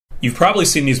You've probably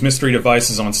seen these mystery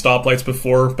devices on stoplights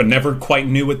before, but never quite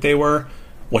knew what they were.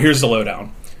 Well, here's the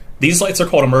lowdown. These lights are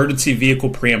called emergency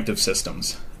vehicle preemptive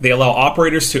systems. They allow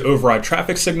operators to override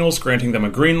traffic signals, granting them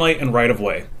a green light and right of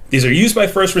way. These are used by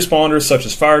first responders such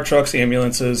as fire trucks,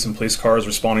 ambulances, and police cars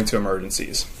responding to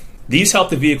emergencies. These help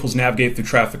the vehicles navigate through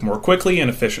traffic more quickly and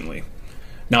efficiently.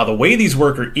 Now, the way these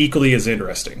work are equally as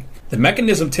interesting. The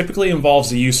mechanism typically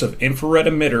involves the use of infrared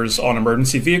emitters on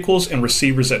emergency vehicles and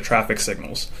receivers at traffic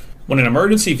signals. When an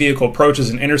emergency vehicle approaches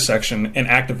an intersection and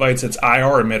activates its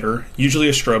IR emitter, usually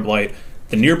a strobe light,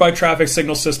 the nearby traffic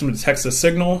signal system detects the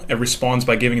signal and responds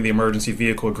by giving the emergency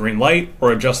vehicle a green light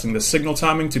or adjusting the signal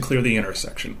timing to clear the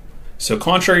intersection. So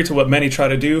contrary to what many try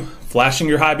to do, flashing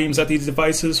your high beams at these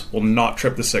devices will not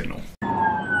trip the signal.